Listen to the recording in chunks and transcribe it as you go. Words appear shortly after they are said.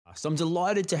So I'm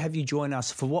delighted to have you join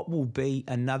us for what will be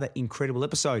another incredible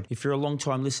episode. If you're a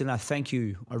long-time listener, thank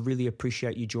you. I really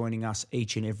appreciate you joining us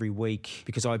each and every week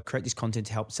because I create this content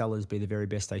to help sellers be the very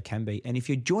best they can be. And if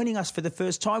you're joining us for the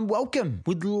first time, welcome.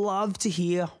 We'd love to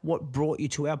hear what brought you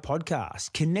to our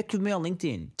podcast. Connect with me on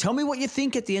LinkedIn. Tell me what you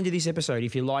think at the end of this episode.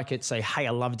 If you like it, say, hey,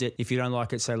 I loved it. If you don't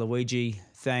like it, say, Luigi,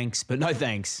 thanks, but no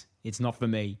thanks. It's not for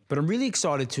me. But I'm really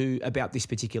excited too about this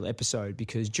particular episode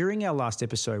because during our last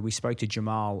episode, we spoke to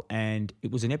Jamal and it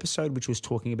was an episode which was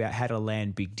talking about how to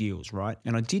land big deals, right?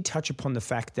 And I did touch upon the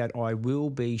fact that I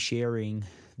will be sharing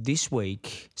this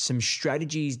week some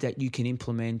strategies that you can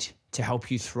implement to help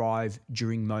you thrive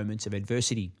during moments of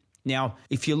adversity. Now,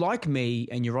 if you're like me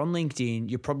and you're on LinkedIn,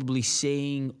 you're probably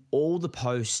seeing all the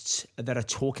posts that are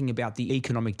talking about the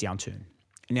economic downturn.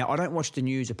 Now, I don't watch the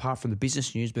news apart from the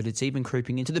business news, but it's even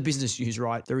creeping into the business news,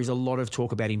 right? There is a lot of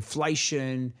talk about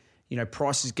inflation,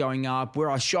 prices going up. Where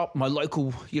I shop, my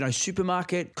local,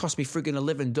 supermarket cost me friggin'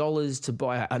 $11 to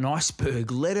buy an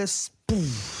iceberg lettuce.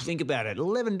 Think about it,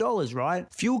 $11, right?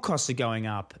 Fuel costs are going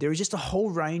up. There is just a whole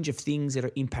range of things that are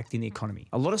impacting the economy.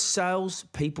 A lot of sales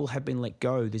people have been let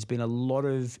go. There's been a lot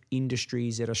of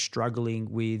industries that are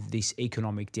struggling with this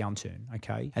economic downturn,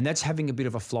 okay? And that's having a bit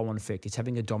of a flow-on effect. It's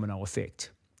having a domino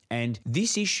effect. And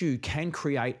this issue can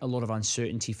create a lot of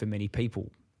uncertainty for many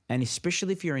people. And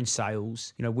especially if you're in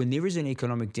sales, when there is an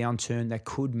economic downturn, that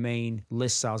could mean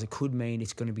less sales. It could mean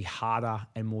it's going to be harder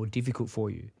and more difficult for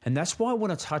you. And that's why I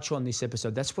want to touch on this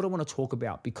episode. That's what I want to talk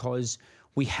about because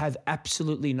we have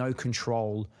absolutely no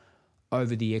control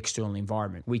over the external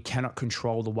environment. We cannot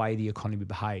control the way the economy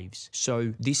behaves.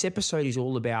 So this episode is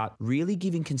all about really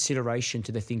giving consideration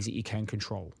to the things that you can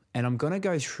control. And I'm going to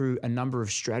go through a number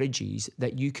of strategies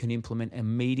that you can implement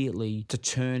immediately to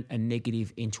turn a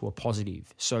negative into a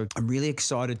positive. So I'm really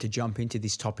excited to jump into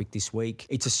this topic this week.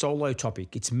 It's a solo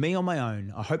topic. It's me on my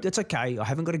own. I hope that's okay. I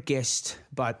haven't got a guest,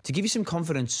 but to give you some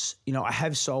confidence, I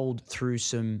have sold through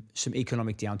some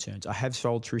economic downturns. I have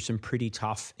sold through some pretty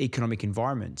tough economic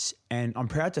environments. And I'm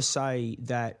proud to say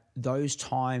that those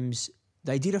times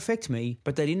they did affect me,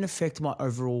 but they didn't affect my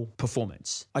overall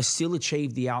performance. I still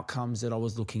achieved the outcomes that I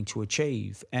was looking to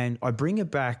achieve. And I bring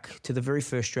it back to the very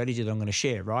first strategy that I'm going to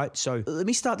share, right? So let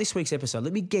me start this week's episode.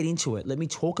 Let me get into it. Let me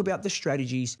talk about the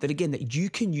strategies that you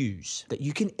can use, that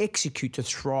you can execute to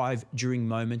thrive during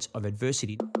moments of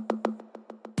adversity.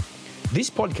 This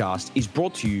podcast is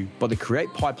brought to you by the Create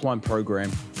Pipeline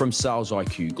program from Sales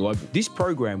IQ Global. This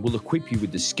program will equip you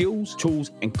with the skills,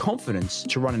 tools, and confidence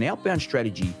to run an outbound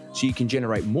strategy so you can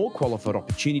generate more qualified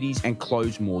opportunities and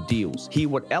close more deals. Hear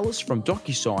what Alice from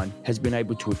DocuSign has been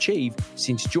able to achieve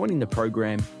since joining the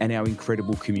program and our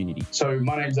incredible community. So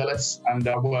my name's Alice and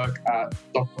I work at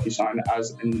DocuSign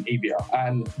as an EBR.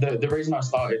 And the reason I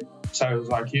started Sales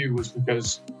IQ was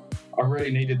because I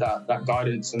really needed that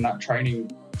guidance and that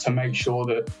training to make sure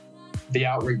that the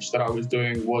outreach that I was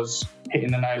doing was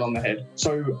hitting the nail on the head.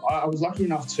 So I was lucky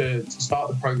enough to start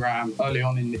the program early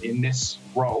on in this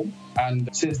role. And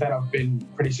since then, I've been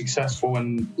pretty successful.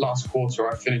 And last quarter,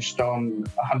 I finished on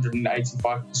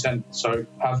 185%. So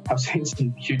I've seen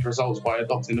some huge results by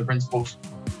adopting the principles.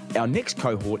 Our next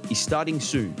cohort is starting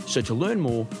soon. So to learn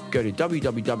more, go to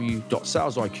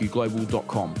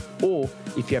www.salesiqglobal.com. Or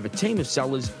if you have a team of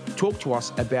sellers, talk to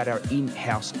us about our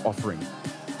in-house offering.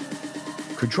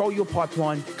 Control your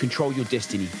pipeline, control your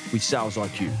destiny with Sales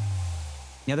IQ.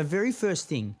 Now, the very first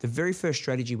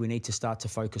strategy we need to start to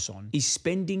focus on is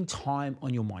spending time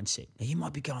on your mindset. Now, you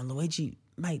might be going, Luigi,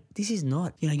 mate, this is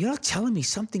not, you're not telling me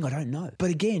something I don't know.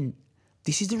 But again,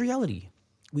 this is the reality.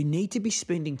 We need to be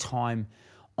spending time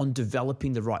on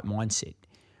developing the right mindset.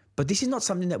 But this is not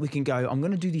something that we can go, I'm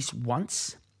going to do this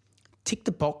once, tick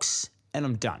the box, and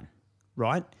I'm done,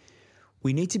 right?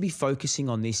 We need to be focusing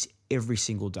on this every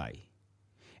single day.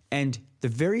 And the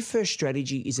very first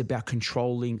strategy is about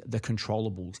controlling the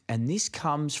controllables. And this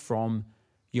comes from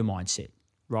your mindset,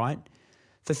 right?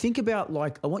 So I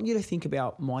want you to think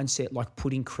about mindset like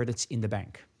putting credits in the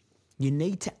bank. You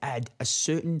need to add a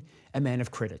certain amount of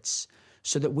credits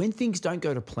so that when things don't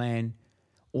go to plan,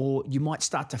 or you might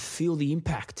start to feel the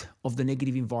impact of the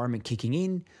negative environment kicking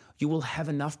in, you will have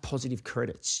enough positive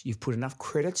credits. You've put enough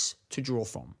credits to draw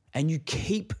from. And you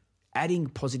keep adding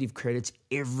positive credits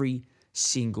every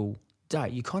single day.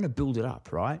 You kind of build it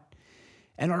up, right?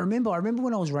 And I remember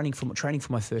when I was training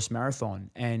for my first marathon,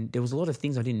 and there was a lot of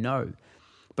things I didn't know,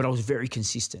 but I was very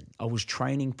consistent. I was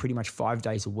training pretty much 5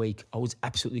 days a week. I was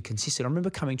absolutely consistent. I remember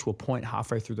coming to a point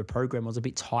halfway through the program, I was a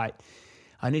bit tight.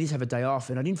 I needed to have a day off,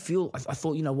 and I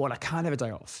thought, you know what, I can't have a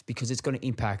day off because it's going to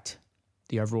impact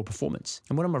the overall performance.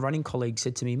 And one of my running colleagues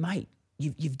said to me, mate,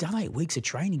 You've done 8 weeks of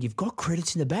training. You've got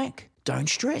credits in the bank. Don't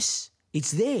stress.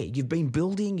 It's there. You've been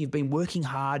building. You've been working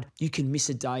hard. You can miss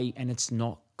a day and it's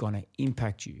not going to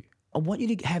impact you. I want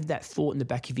you to have that thought in the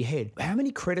back of your head. How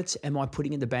many credits am I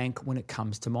putting in the bank when it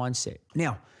comes to mindset?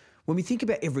 Now, when we think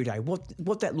about every day,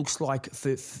 what that looks like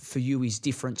for you is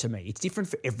different to me. It's different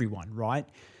for everyone, right?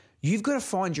 You've got to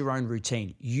find your own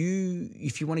routine.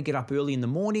 If you want to get up early in the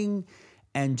morning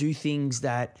and do things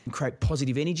that create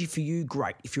positive energy for you,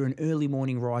 great. If you're an early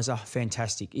morning riser,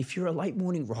 fantastic. If you're a late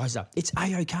morning riser, it's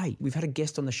A-okay. We've had a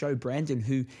guest on the show, Brandon,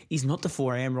 who is not the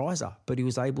 4 a.m. riser, but he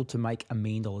was able to make $1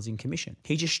 million in commission.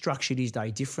 He just structured his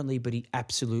day differently, but he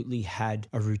absolutely had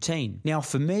a routine. Now,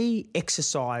 for me,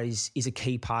 exercise is a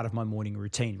key part of my morning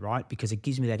routine, right? Because it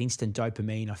gives me that instant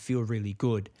dopamine. I feel really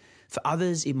good. For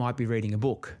others, it might be reading a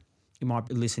book. You might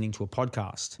be listening to a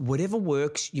podcast. Whatever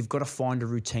works, you've got to find a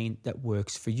routine that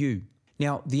works for you.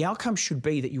 Now, the outcome should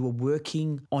be that you are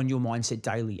working on your mindset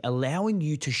daily, allowing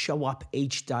you to show up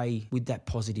each day with that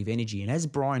positive energy. And as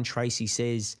Brian Tracy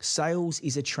says, sales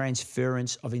is a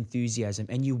transference of enthusiasm.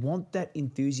 And you want that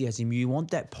enthusiasm, you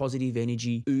want that positive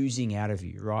energy oozing out of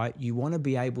you, right? You want to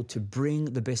be able to bring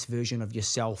the best version of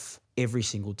yourself every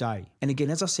single day. And again,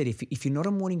 as I said, if you're not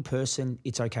a morning person,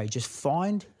 it's okay. Just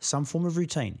find some form of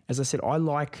routine. As I said, I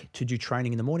like to do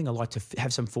training in the morning. I like to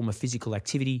have some form of physical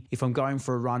activity. If I'm going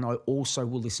for a run, I also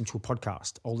will listen to a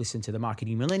podcast. I'll listen to the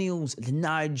Marketing Millennials, The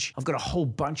Nudge. I've got a whole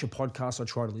bunch of podcasts I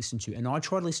try to listen to. And I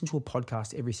try to listen to a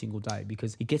podcast every single day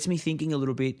because it gets me thinking a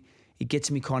little bit. It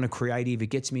gets me kind of creative. It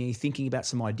gets me thinking about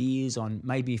some ideas on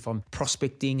maybe if I'm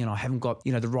prospecting and I haven't got,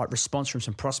 the right response from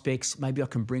some prospects, maybe I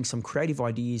can bring some creative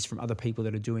ideas from other people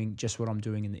that are doing just what I'm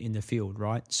doing in the field,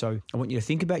 right? So I want you to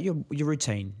think about your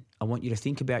routine. I want you to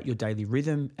think about your daily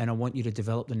rhythm, and I want you to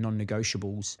develop the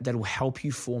non-negotiables that will help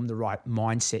you form the right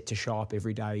mindset to show up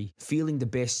every day, feeling the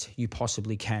best you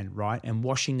possibly can, right? And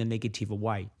washing the negative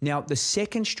away. Now, the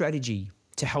second strategy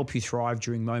to help you thrive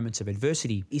during moments of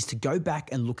adversity is to go back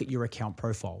and look at your account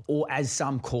profile, or as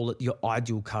some call it, your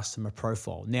ideal customer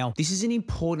profile. Now, this is an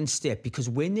important step because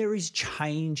when there is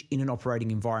change in an operating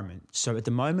environment, so at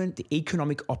the moment, the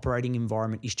economic operating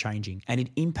environment is changing and it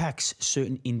impacts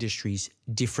certain industries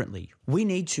differently. We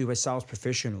need to, as sales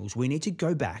professionals, we need to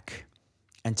go back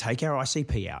and take our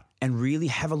ICP out and really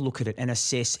have a look at it and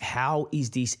assess how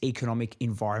is this economic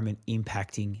environment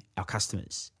impacting our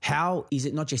customers? How is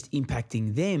it not just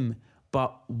impacting them,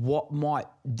 but what might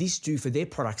this do for their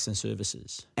products and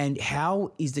services? And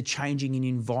how is the changing in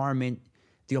environment,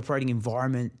 the operating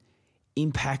environment,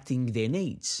 impacting their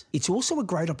needs? It's also a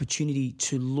great opportunity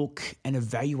to look and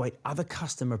evaluate other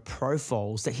customer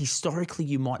profiles that historically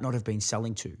you might not have been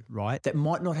selling to, right? That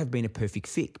might not have been a perfect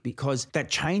fit because that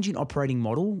change in operating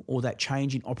model or that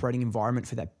change in operating environment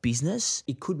for that business,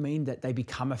 it could mean that they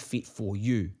become a fit for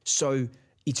you. So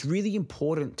it's really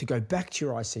important to go back to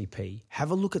your ICP,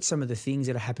 have a look at some of the things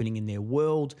that are happening in their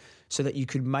world so that you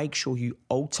could make sure you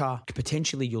alter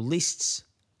potentially your lists.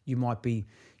 You might be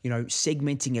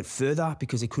segmenting it further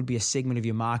because it could be a segment of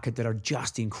your market that are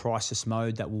just in crisis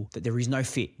mode that there is no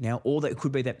fit. Now, or that it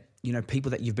could be that, people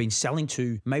that you've been selling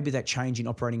to, maybe that change in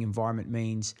operating environment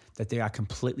means that they are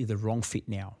completely the wrong fit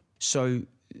now. So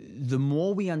the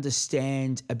more we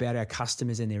understand about our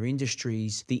customers and their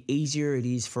industries, the easier it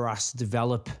is for us to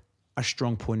develop a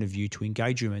strong point of view to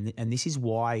engage them. And this is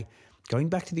why going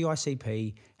back to the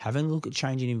ICP, having a look at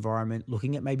changing environment,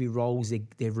 looking at maybe roles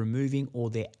they're removing or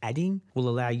they're adding will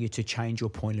allow you to change your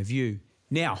point of view.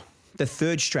 Now, the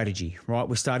third strategy, right?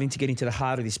 We're starting to get into the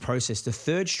heart of this process. The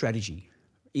third strategy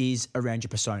is around your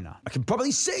persona. I can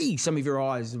probably see some of your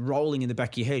eyes rolling in the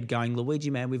back of your head going,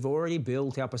 Luigi, man, we've already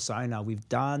built our persona. We've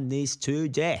done this to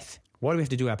death. Why do we have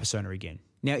to do our persona again?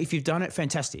 Now, if you've done it,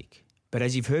 fantastic. But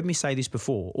as you've heard me say this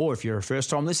before, or if you're a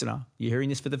first-time listener, you're hearing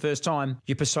this for the first time,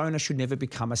 your persona should never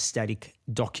become a static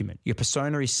document. Your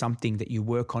persona is something that you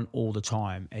work on all the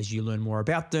time. As you learn more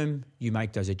about them, you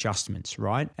make those adjustments,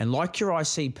 right? And like your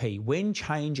ICP, when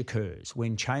change occurs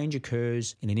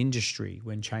in an industry,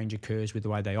 when change occurs with the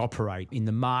way they operate, in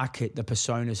the market, the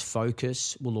persona's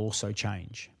focus will also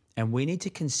change. And we need to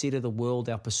consider the world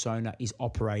our persona is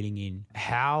operating in,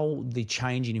 how the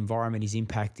change in environment is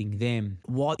impacting them,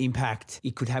 what impact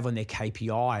it could have on their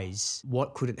KPIs,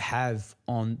 what could it have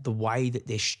on the way that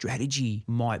their strategy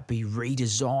might be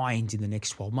redesigned in the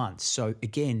next 12 months. So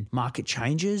again, market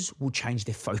changes will change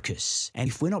their focus. And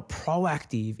if we're not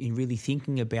proactive in really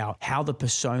thinking about how the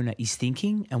persona is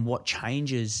thinking and what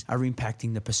changes are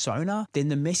impacting the persona, then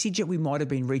the message that we might have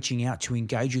been reaching out to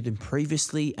engage with them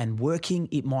previously and working,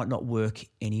 it might not work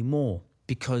anymore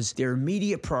because their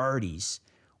immediate priorities,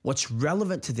 what's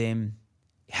relevant to them,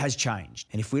 has changed.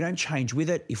 And if we don't change with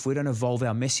it, if we don't evolve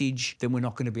our message, then we're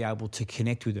not going to be able to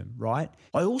connect with them, right?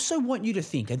 I also want you to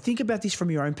think about this from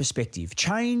your own perspective.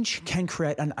 Change can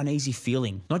create an uneasy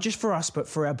feeling, not just for us, but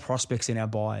for our prospects and our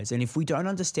buyers. And if we don't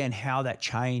understand how that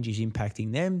change is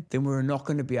impacting them, then we're not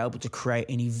going to be able to create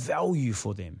any value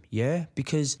for them, yeah?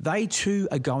 Because they too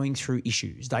are going through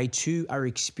issues. They too are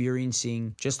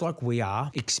experiencing, just like we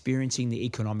are, experiencing the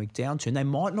economic downturn. They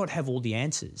might not have all the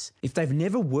answers. If they've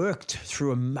never worked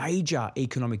through a major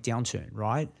economic downturn,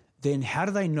 right, then how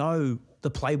do they know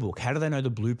the playbook? How do they know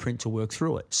the blueprint to work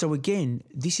through it? So again,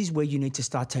 this is where you need to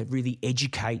start to really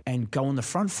educate and go on the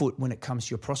front foot when it comes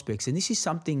to your prospects. And this is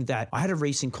something that I had a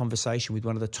recent conversation with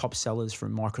one of the top sellers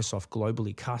from Microsoft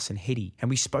globally, Carson Hetty, and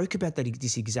we spoke about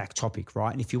this exact topic,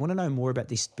 right? And if you want to know more about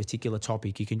this particular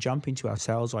topic, you can jump into our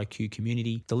Sales IQ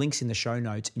community. The link's in the show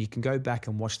notes, and you can go back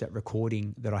and watch that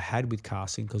recording that I had with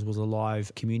Carson because it was a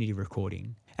live community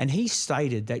recording. And he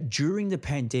stated that during the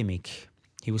pandemic,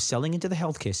 he was selling into the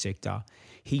healthcare sector.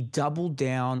 He doubled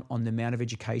down on the amount of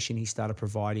education he started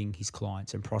providing his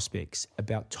clients and prospects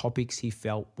about topics he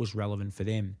felt was relevant for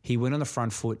them. He went on the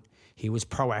front foot. He was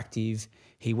proactive.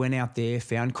 He went out there,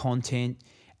 found content,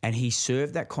 and he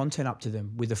served that content up to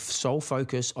them with a sole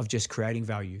focus of just creating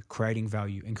value.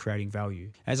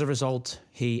 As a result,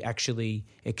 he actually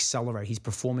accelerated his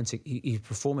performance. His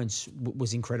performance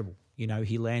was incredible. You know,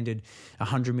 he landed a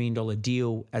 $100 million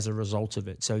deal as a result of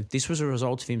it. So this was a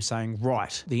result of him saying,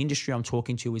 right, the industry I'm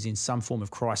talking to is in some form of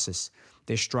crisis.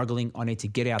 They're struggling. I need to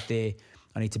get out there.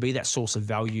 I need to be that source of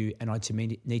value, and I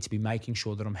need to be making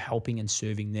sure that I'm helping and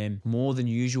serving them more than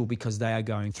usual because they are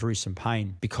going through some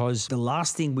pain. Because the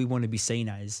last thing we want to be seen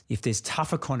as, if there's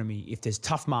tough economy, if there's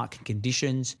tough market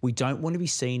conditions, we don't want to be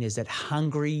seen as that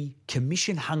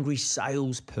commission-hungry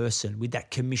salesperson with that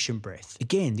commission breath.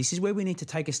 Again, this is where we need to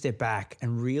take a step back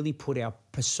and really put our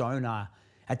persona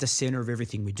at the center of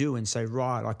everything we do and say,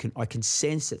 right, I can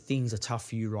sense that things are tough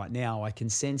for you right now. I can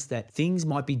sense that things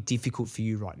might be difficult for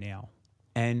you right now.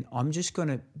 And I'm just going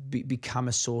to become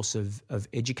a source of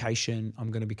education.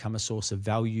 I'm going to become a source of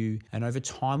value. And over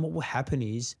time, what will happen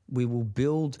is we will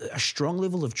build a strong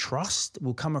level of trust.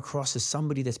 We'll come across as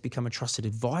somebody that's become a trusted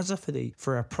advisor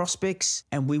for our prospects,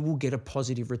 and we will get a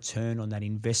positive return on that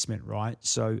investment, right?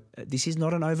 So this is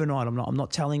not an overnight. I'm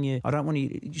not telling you, I don't want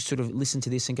you to sort of listen to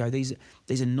this and go, these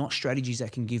are not strategies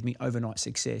that can give me overnight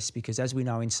success, because as we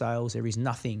know in sales,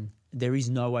 there is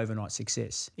no overnight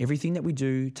success. Everything that we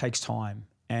do takes time.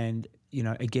 And, you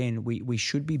know, again, we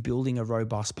should be building a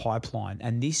robust pipeline.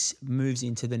 And this moves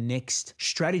into the next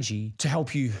strategy to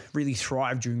help you really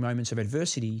thrive during moments of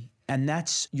adversity. And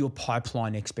that's your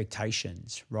pipeline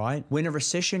expectations, right? When a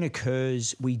recession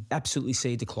occurs, we absolutely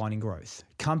see a decline in growth.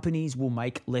 Companies will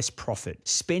make less profit.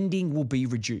 Spending will be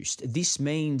reduced. This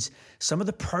means some of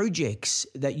the projects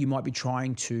that you might be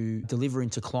trying to deliver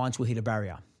into clients will hit a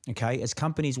barrier. Okay, as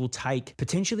companies will take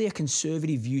potentially a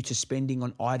conservative view to spending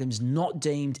on items not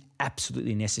deemed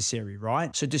absolutely necessary,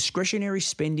 right? So discretionary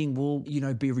spending will,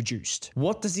 be reduced.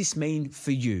 What does this mean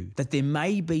for you? That there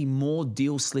may be more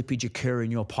deal slippage occur in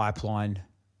your pipeline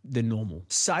than normal.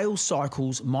 Sales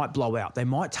cycles might blow out. They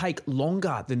might take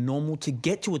longer than normal to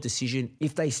get to a decision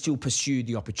if they still pursue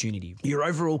the opportunity. Your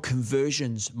overall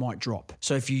conversions might drop.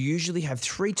 So if you usually have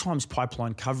 3 times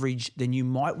pipeline coverage, then you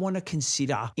might want to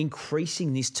consider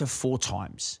increasing this to 4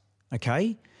 times.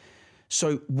 Okay?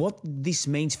 So what this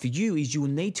means for you is you will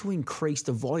need to increase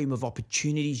the volume of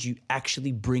opportunities you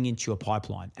actually bring into your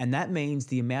pipeline. And that means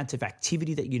the amount of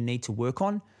activity that you need to work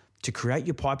on to create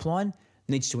your pipeline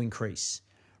needs to increase.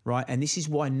 Right? And this is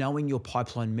why knowing your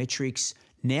pipeline metrics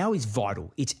now is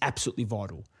vital. It's absolutely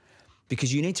vital,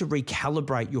 because you need to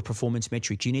recalibrate your performance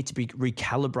metrics. You need to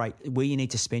recalibrate where you need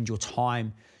to spend your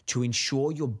time to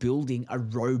ensure you're building a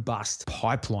robust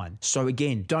pipeline. So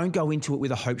again, don't go into it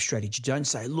with a hope strategy. Don't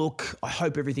say, look, I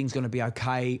hope everything's going to be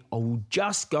okay. I will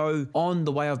just go on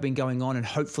the way I've been going on and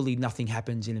hopefully nothing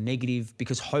happens in a negative,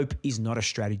 because hope is not a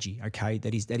strategy, okay?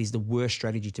 That is the worst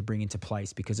strategy to bring into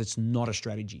place, because it's not a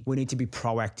strategy. We need to be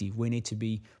proactive.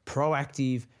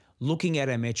 Looking at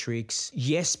our metrics.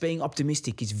 Yes, being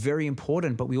optimistic is very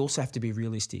important, but we also have to be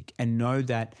realistic and know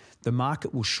that the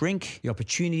market will shrink. The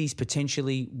opportunities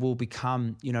potentially will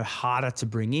become, harder to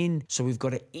bring in. So we've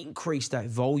got to increase that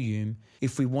volume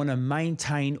if we want to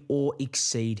maintain or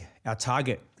exceed our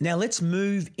target. Now let's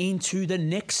move into the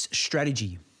next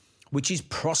strategy, which is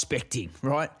prospecting,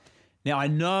 right? Now, I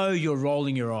know you're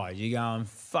rolling your eyes. You're going,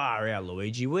 far out,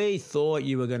 Luigi. We thought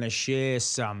you were going to share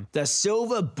the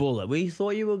silver bullet. We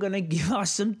thought you were going to give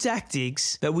us some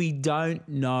tactics that we don't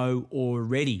know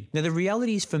already. Now, the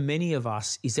reality is for many of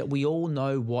us is that we all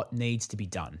know what needs to be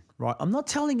done, right? I'm not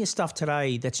telling you stuff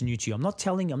today that's new to you. I'm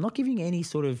not giving you any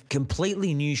sort of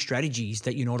completely new strategies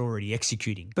that you're not already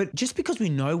executing. But just because we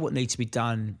know what needs to be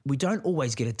done, we don't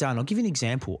always get it done. I'll give you an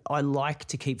example. I like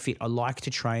to keep fit. I like to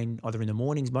train either in the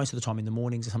mornings, most of the time in the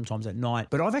mornings, or sometimes at night.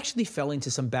 But I've actually fell into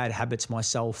some bad habits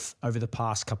myself over the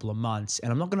past couple of months.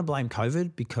 And I'm not going to blame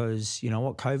COVID because, you know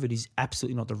what, COVID is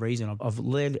absolutely not the reason. I've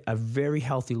led a very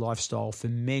healthy lifestyle for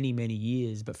many, many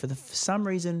years. But for some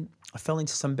reason, I fell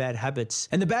into some bad habits.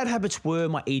 And the bad habits were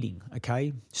my eating,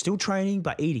 okay? Still training,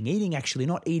 but eating. Eating actually,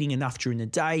 not eating enough during the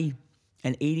day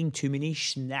and eating too many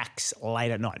snacks late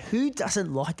at night. Who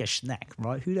doesn't like a snack,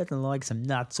 right? Who doesn't like some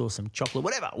nuts or some chocolate,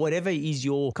 whatever is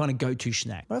your kind of go-to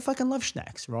snack. I fucking love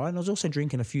snacks, right? And I was also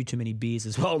drinking a few too many beers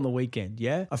as well on the weekend,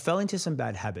 yeah? I fell into some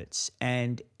bad habits.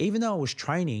 And even though I was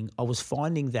training, I was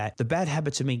finding that the bad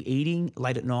habits of me eating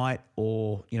late at night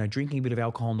or, you know, drinking a bit of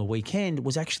alcohol on the weekend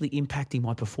was actually impacting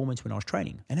my performance when I was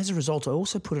training. And as a result, I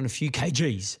also put on a few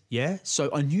kgs, yeah? So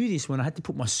I knew this when I had to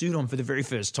put my suit on for the very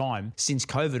first time since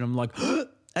COVID. I'm like,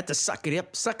 I had to suck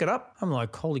it up. I'm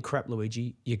like, holy crap,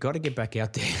 Luigi, you got to get back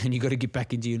out there and you got to get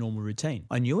back into your normal routine.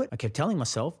 I knew it. I kept telling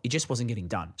myself it just wasn't getting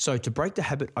done. So to break the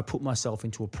habit, I put myself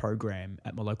into a program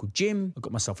at my local gym. I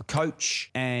got myself a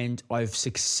coach and I've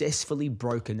successfully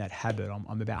broken that habit.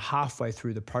 I'm about halfway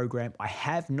through the program. I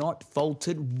have not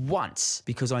faltered once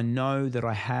because I know that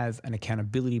I have an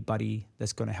accountability buddy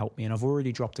that's going to help me. And I've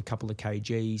already dropped a couple of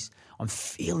kgs. I'm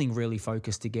feeling really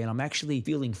focused again. I'm actually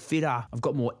feeling fitter. I've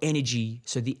got more energy.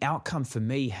 So the outcome for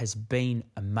me has been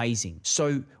amazing.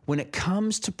 So when it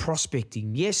comes to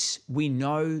prospecting, yes, we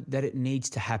know that it needs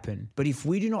to happen. But if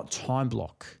we do not time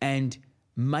block and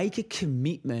make a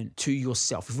commitment to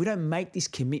yourself, if we don't make this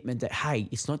commitment that, hey,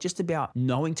 it's not just about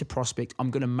knowing to prospect,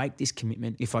 I'm going to make this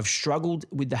commitment. If I've struggled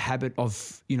with the habit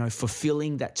of, you know,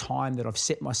 fulfilling that time that I've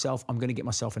set myself, I'm going to get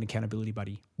myself an accountability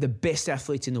buddy. The best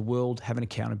athletes in the world have an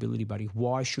accountability buddy.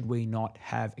 Why should we not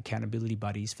have accountability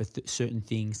buddies for certain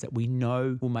things that we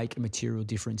know will make a material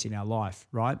difference in our life,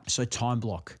 right? So time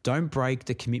block. Don't break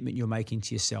the commitment you're making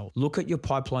to yourself. Look at your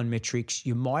pipeline metrics.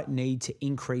 You might need to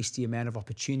increase the amount of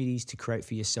opportunities to create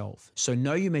for yourself. So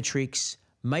know your metrics,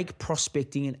 make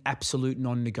prospecting an absolute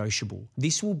non-negotiable.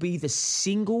 This will be the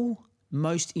single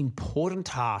most important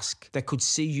task that could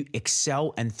see you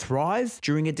excel and thrive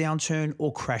during a downturn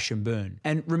or crash and burn.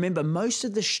 And remember, most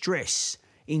of the stress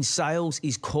in sales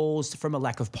is caused from a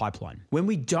lack of pipeline. When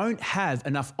we don't have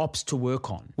enough ops to work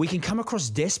on, we can come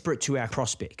across desperate to our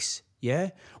prospects.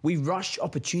 Yeah, we rush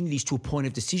opportunities to a point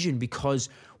of decision because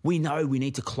we know we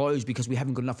need to close because we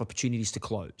haven't got enough opportunities to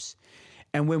close.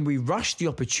 And when we rush the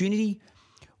opportunity,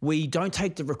 we don't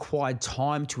take the required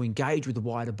time to engage with the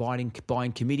wider buying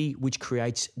committee, which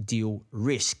creates deal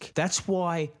risk. That's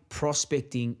why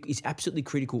prospecting is absolutely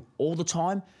critical all the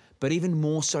time, but even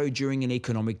more so during an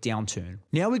economic downturn.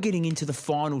 Now we're getting into the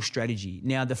final strategy.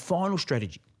 Now the final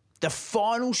strategy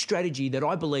that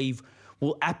I believe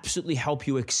will absolutely help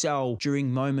you excel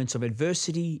during moments of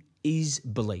adversity is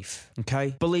belief,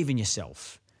 okay? Believe in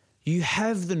yourself. You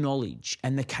have the knowledge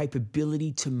and the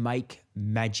capability to make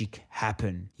magic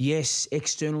happen. Yes,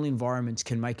 external environments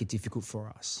can make it difficult for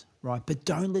us, right? But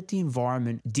don't let the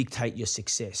environment dictate your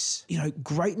success. You know,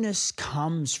 greatness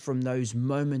comes from those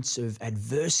moments of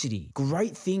adversity.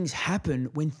 Great things happen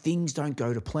when things don't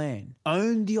go to plan.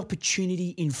 Own the opportunity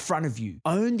in front of you.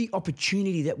 Own the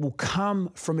opportunity that will come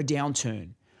from a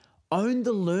downturn. Own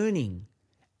the learning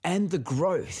and the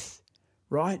growth,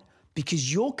 right?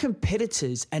 Because your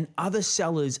competitors and other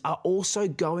sellers are also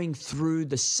going through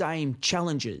the same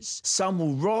challenges. Some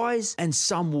will rise and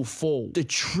some will fall. The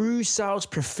true sales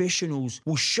professionals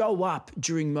will show up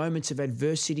during moments of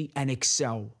adversity and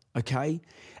excel, okay?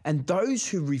 And those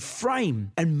who reframe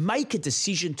and make a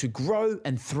decision to grow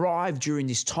and thrive during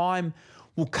this time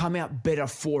will come out better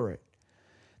for it.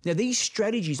 Now, these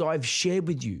strategies I've shared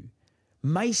with you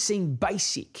may seem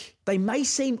basic. They may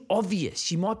seem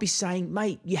obvious. You might be saying,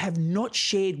 mate, you have not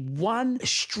shared one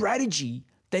strategy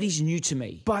that is new to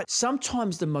me. But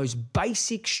sometimes the most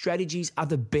basic strategies are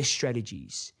the best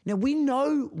strategies. Now, we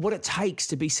know what it takes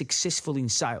to be successful in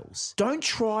sales. Don't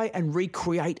try and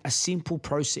recreate a simple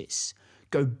process.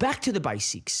 Go back to the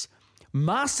basics,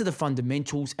 master the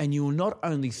fundamentals, and you will not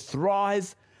only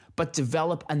thrive, but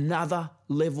develop another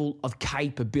level of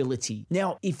capability.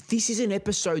 Now, if this is an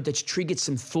episode that's triggered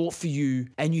some thought for you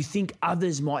and you think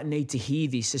others might need to hear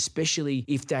this, especially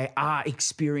if they are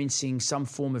experiencing some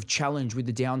form of challenge with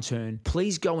the downturn,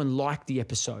 please go and like the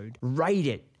episode, rate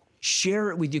it,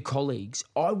 share it with your colleagues.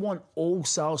 I want all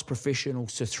sales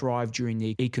professionals to thrive during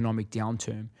the economic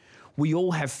downturn. We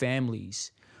all have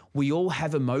families. We all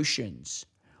have emotions.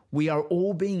 We are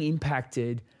all being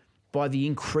impacted by the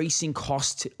increasing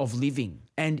cost of living.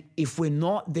 And if we're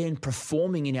not then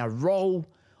performing in our role,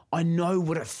 I know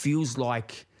what it feels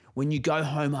like when you go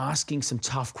home asking some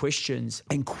tough questions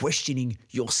and questioning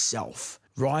yourself,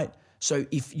 right? So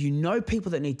if you know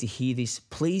people that need to hear this,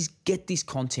 please get this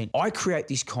content. I create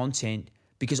this content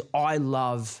because I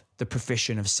love the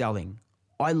profession of selling.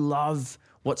 I love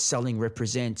what selling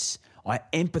represents. I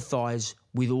empathize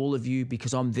with all of you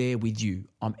because I'm there with you.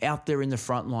 I'm out there in the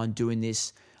front line doing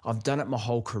this. I've done it my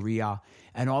whole career,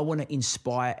 and I want to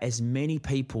inspire as many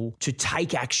people to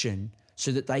take action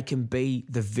so that they can be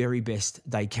the very best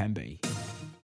they can be.